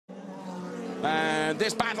And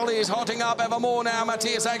this battle is hotting up ever more now.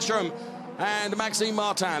 Mattias Ekström and Maxime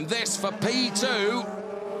Martin. This for P2.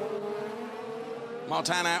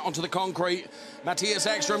 Martin out onto the concrete. Mattias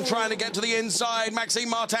Ekström trying to get to the inside. Maxime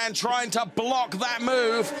Martin trying to block that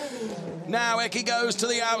move. Now Eki goes to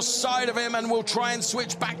the outside of him and will try and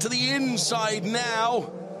switch back to the inside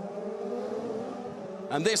now.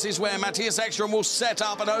 And this is where Mattias Ekström will set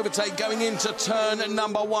up an overtake going into turn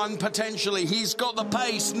number 1 potentially. He's got the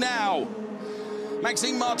pace now.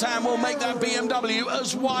 Maxime Martin will make that BMW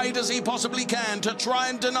as wide as he possibly can to try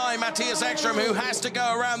and deny Mattias Ekström, who has to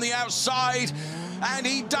go around the outside, and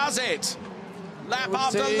he does it. Lap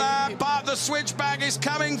after lap, but the switchback is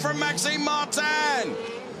coming from Maxime Martin.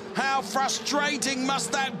 How frustrating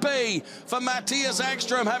must that be for Mattias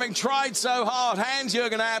Ekström, having tried so hard?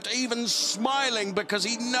 Hans-Jürgen Abt even smiling because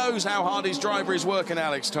he knows how hard his driver is working,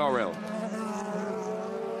 Alex Toril.